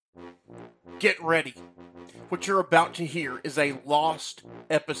Get ready. What you're about to hear is a lost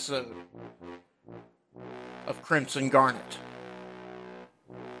episode of Crimson Garnet.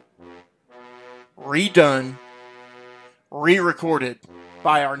 Redone, re-recorded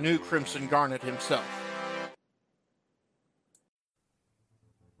by our new Crimson Garnet himself.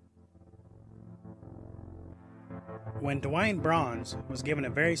 When Dwayne Bronze was given a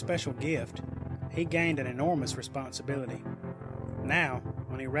very special gift, he gained an enormous responsibility. Now,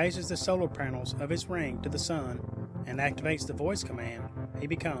 when he raises the solar panels of his ring to the sun and activates the voice command, he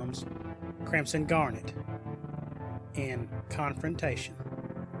becomes Crimson Garnet in Confrontation.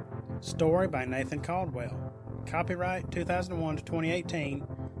 Story by Nathan Caldwell. Copyright 2001 to 2018,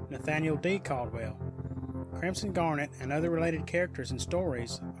 Nathaniel D Caldwell. Crimson Garnet and other related characters and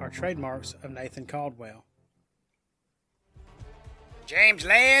stories are trademarks of Nathan Caldwell. James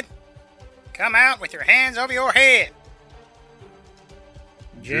Ladd, come out with your hands over your head.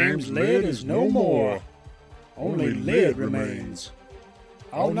 James Ladd is no more. Only lead remains.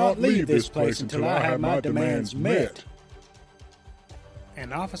 I'll not leave this place until I have my demands met.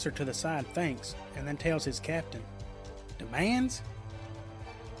 An officer to the side thinks and then tells his captain, "Demands?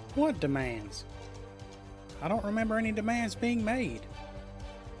 What demands? I don't remember any demands being made."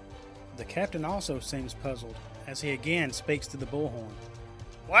 The captain also seems puzzled as he again speaks to the bullhorn.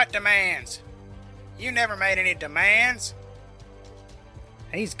 What demands? You never made any demands.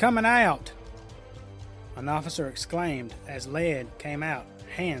 "He's coming out!" An officer exclaimed as Ladd came out,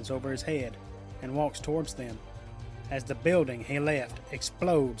 hands over his head, and walks towards them, as the building he left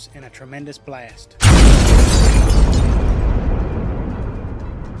explodes in a tremendous blast.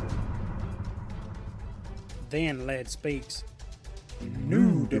 Then Ladd speaks.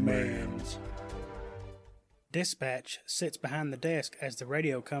 New demands. Dispatch sits behind the desk as the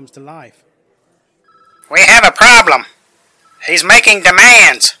radio comes to life. We have a problem. He's making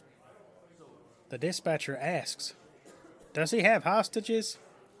demands. The dispatcher asks, "Does he have hostages?"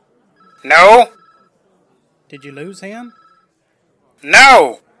 No. "Did you lose him?"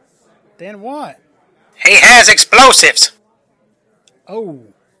 No. "Then what?" He has explosives.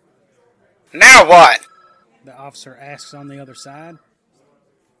 "Oh," Now what? the officer asks on the other side.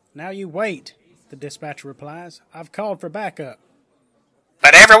 "Now you wait," the dispatcher replies. "I've called for backup."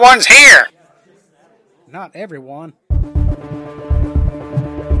 But everyone's here. "Not everyone."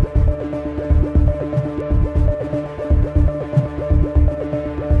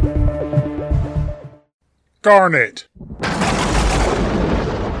 Garnet!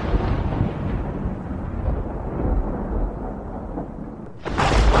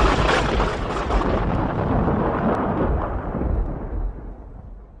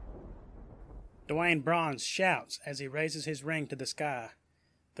 Dwayne Bronze shouts as he raises his ring to the sky.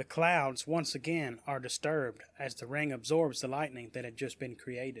 The clouds once again are disturbed as the ring absorbs the lightning that had just been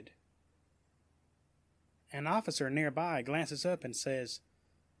created. An officer nearby glances up and says,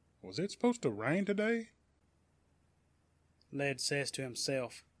 Was it supposed to rain today? Ladd says to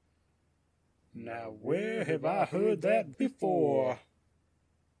himself, Now where have I heard that before?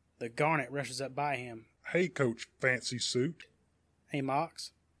 The Garnet rushes up by him. Hey, Coach Fancy Suit. He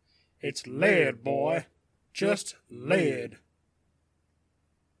mocks. It's lead, boy. Just lead.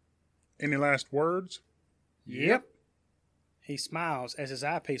 Any last words? Yep. He smiles as his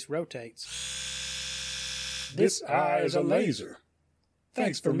eyepiece rotates. This eye is a laser.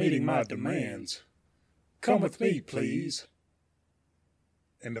 Thanks for meeting my demands. Come with me, please.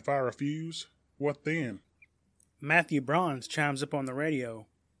 And if I refuse, what then? Matthew Bronze chimes up on the radio.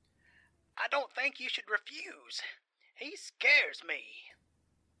 I don't think you should refuse. He scares me.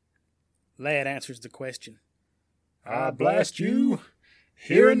 Ladd answers the question. I blast you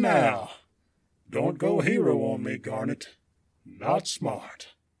here and now. Don't go hero on me, Garnet. Not smart.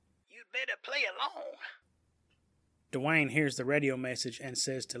 You'd better play along. Dwayne hears the radio message and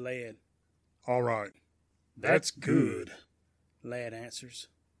says to Ladd. All right. That's good. Ladd answers.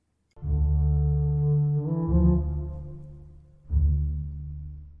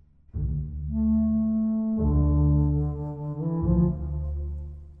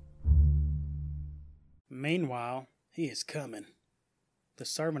 Meanwhile, he is coming. The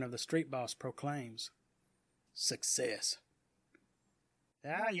servant of the street boss proclaims. Success.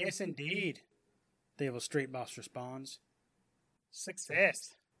 Ah, yes, indeed, the evil street boss responds.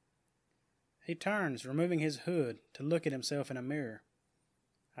 Success. He turns, removing his hood, to look at himself in a mirror.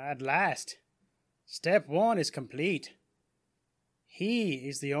 At last, step one is complete. He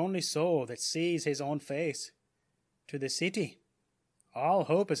is the only soul that sees his own face. To the city, all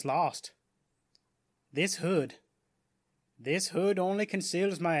hope is lost. This hood only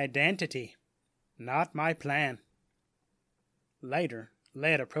conceals my identity, not my plan. Later,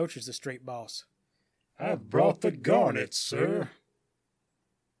 Led approaches the street boss. I've brought the garnet, sir.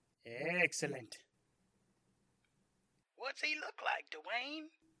 Excellent. What's he look like, Dwayne?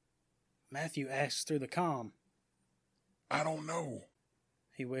 Matthew asks through the comm. I don't know.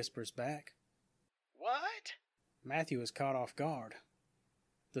 He whispers back. What? Matthew is caught off guard.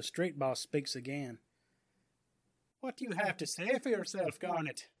 The street boss speaks again. What do you have to say for yourself,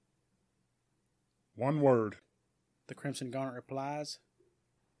 Garnet? One word. The Crimson Garnet replies.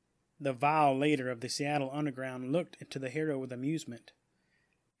 The vile leader of the Seattle Underground looked into the hero with amusement.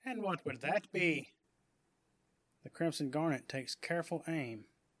 And what would that be? The Crimson Garnet takes careful aim.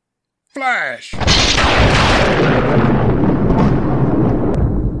 Flash!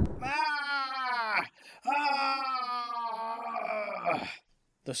 Ah! Ah!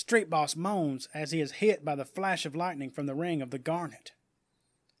 The street boss moans as he is hit by the flash of lightning from the ring of the Garnet.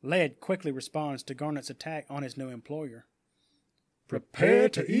 Led quickly responds to Garnet's attack on his new employer. Prepare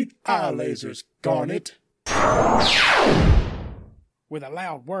to eat eye lasers, Garnet. With a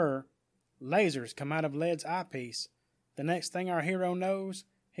loud whir, lasers come out of Led's eyepiece. The next thing our hero knows,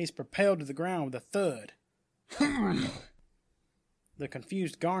 he's propelled to the ground with a thud. The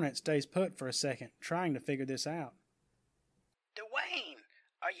confused Garnet stays put for a second, trying to figure this out. Dwayne,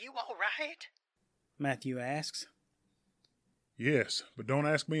 are you all right? Matthew asks. Yes, but don't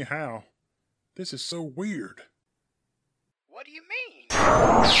ask me how. This is so weird. What do you mean?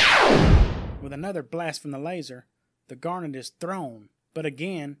 With another blast from the laser, the Garnet is thrown, but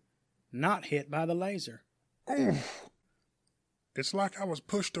again, not hit by the laser. Oof. It's like I was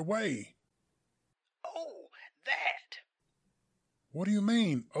pushed away. Oh, that. What do you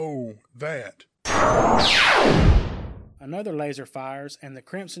mean, oh, that? Another laser fires, and the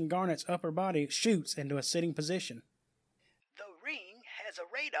Crimson Garnet's upper body shoots into a sitting position. The ring has a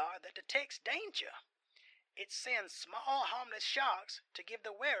radar that detects danger. It sends small, harmless shocks to give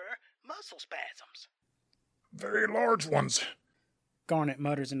the wearer muscle spasms. Very large ones. Garnet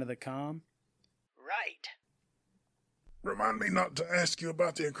mutters into the comm. Right. Remind me not to ask you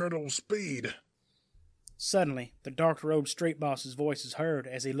about the incredible speed. Suddenly, the dark-robed street boss's voice is heard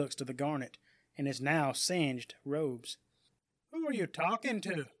as he looks to the Garnet in his now singed robes. Who are you talking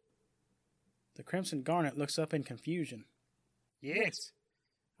to? The Crimson Garnet looks up in confusion. Yes,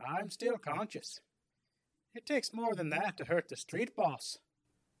 I'm still conscious. It takes more than that to hurt the street boss.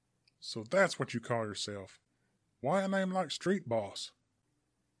 So that's what you call yourself. Why a name like Street Boss?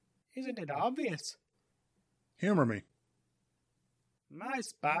 Isn't it obvious? Humor me. My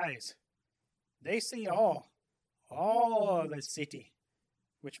spies. They see all of the city,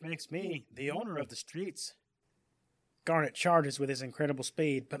 which makes me the owner of the streets. Garnet charges with his incredible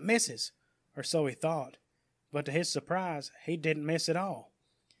speed, but misses, or so he thought. But to his surprise, he didn't miss at all.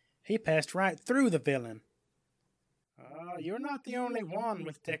 He passed right through the villain. You're not the only one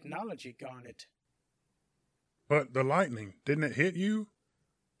with technology, Garnet. But the lightning, didn't it hit you?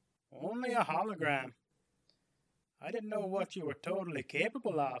 Only a hologram. I didn't know what you were totally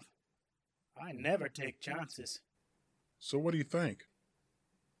capable of. I never take chances. So what do you think?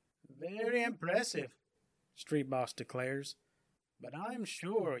 Very impressive, Street Boss declares. But I'm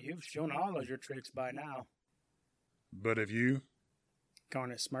sure you've shown all of your tricks by now. But if you?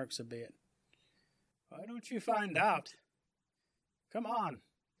 Garnet smirks a bit. Why don't you find out? Come on,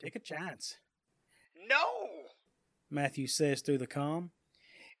 take a chance. No! Matthew says through the comm.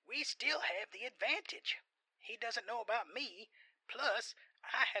 We still have the advantage. He doesn't know about me, plus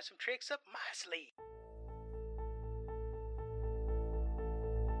I have some tricks up my sleeve.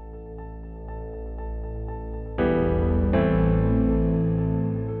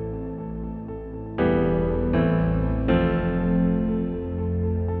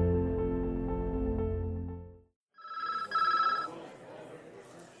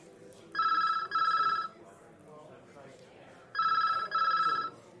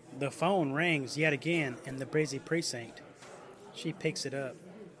 The phone rings yet again in the busy precinct. She picks it up.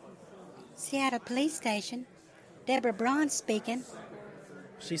 Seattle Police Station. Deborah Braun speaking.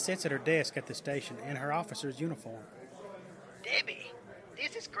 She sits at her desk at the station in her officer's uniform. Debbie,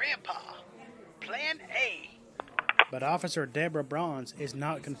 this is Grandpa. Plan A. But Officer Deborah Bronze is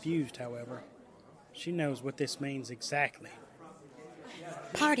not confused, however. She knows what this means exactly.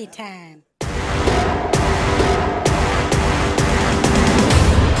 Party time.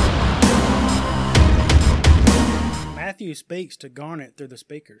 Matthew speaks to Garnet through the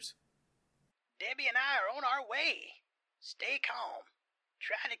speakers. Debbie and I are on our way. Stay calm.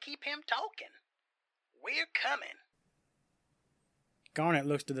 Try to keep him talking. We're coming. Garnet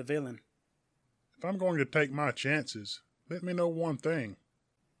looks to the villain. If I'm going to take my chances, let me know one thing.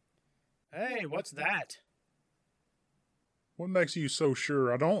 Hey, what's that? What makes you so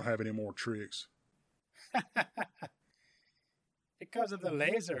sure I don't have any more tricks? Because of the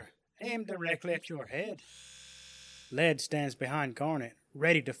laser aimed directly at your head. Lead stands behind Garnet,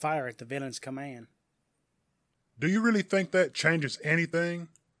 ready to fire at the villain's command. Do you really think that changes anything?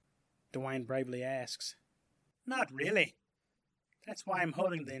 Dwayne bravely asks. Not really. That's why I'm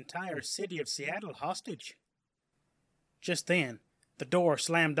holding the entire city of Seattle hostage. Just then, the door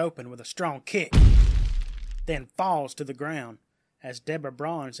slammed open with a strong kick, then falls to the ground as Deborah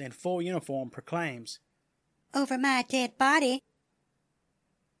Bronze in full uniform proclaims, Over my dead body.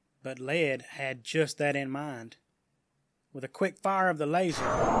 But Lead had just that in mind. With a quick fire of the laser,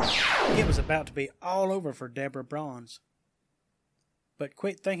 it was about to be all over for Deborah Bronze. But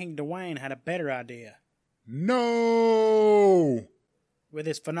quick thinking Dwayne had a better idea. No! With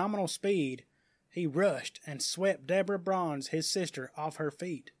his phenomenal speed, he rushed and swept Deborah Bronze, his sister, off her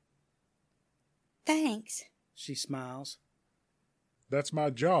feet. Thanks. She smiles. That's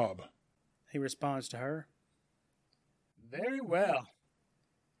my job. He responds to her. Very well,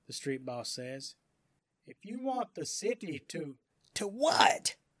 the street boss says. If you want the city to... To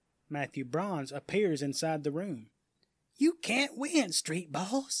what? Matthew Bronze appears inside the room. You can't win, street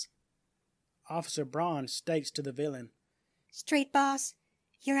boss. Officer Bronze states to the villain. Street boss,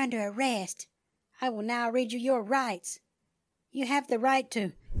 you're under arrest. I will now read you your rights. You have the right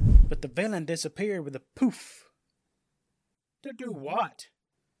to... But the villain disappeared with a poof. To do what?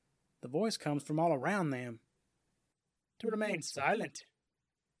 The voice comes from all around them. To remain silent.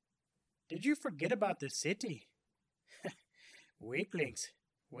 Did you forget about the city? Weaklings.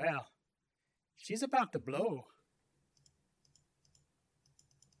 Well, she's about to blow.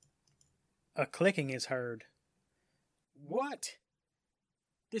 A clicking is heard. What?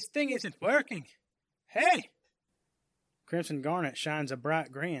 This thing isn't working. Hey! Crimson Garnet shines a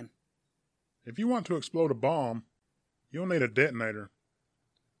bright grin. If you want to explode a bomb, you'll need a detonator.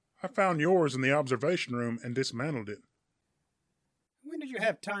 I found yours in the observation room and dismantled it. When did you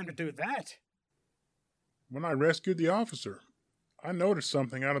have time to do that? When I rescued the officer, I noticed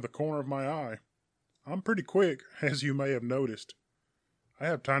something out of the corner of my eye. I'm pretty quick, as you may have noticed. I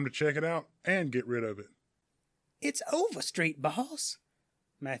have time to check it out and get rid of it. It's over, street boss,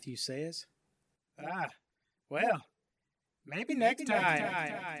 Matthew says. Well, maybe next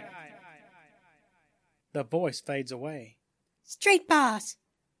time. The voice fades away. Street boss,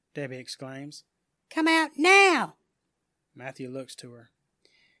 Debbie exclaims. come out now. Matthew looks to her.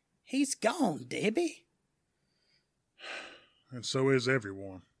 He's gone, Debbie. And so is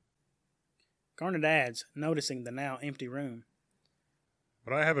everyone. Garnet adds, noticing the now empty room.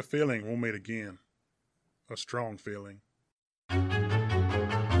 But I have a feeling we'll meet again. A strong feeling.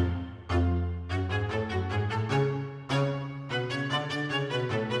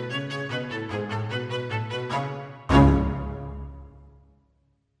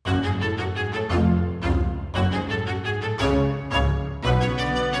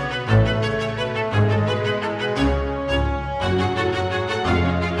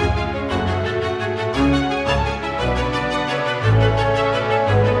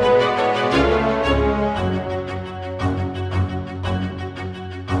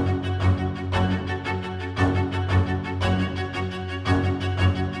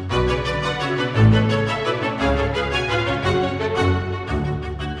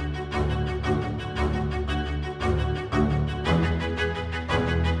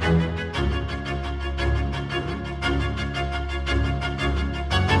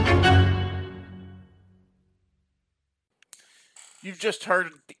 You've just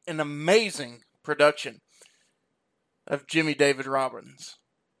heard an amazing production of Jimmy David Robbins.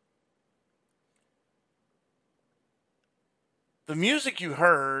 The music you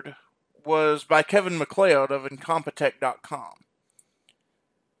heard was by Kevin MacLeod of Incompetech.com,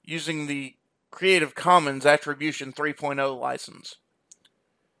 using the Creative Commons Attribution 3.0 license.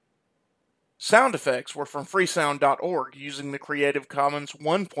 Sound effects were from freesound.org using the Creative Commons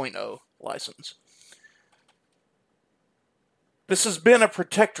 1.0 license. This has been a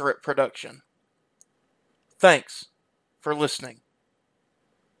Protectorate production. Thanks for listening.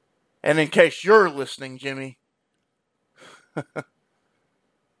 And in case you're listening, Jimmy,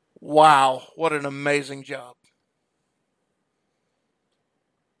 wow, what an amazing job.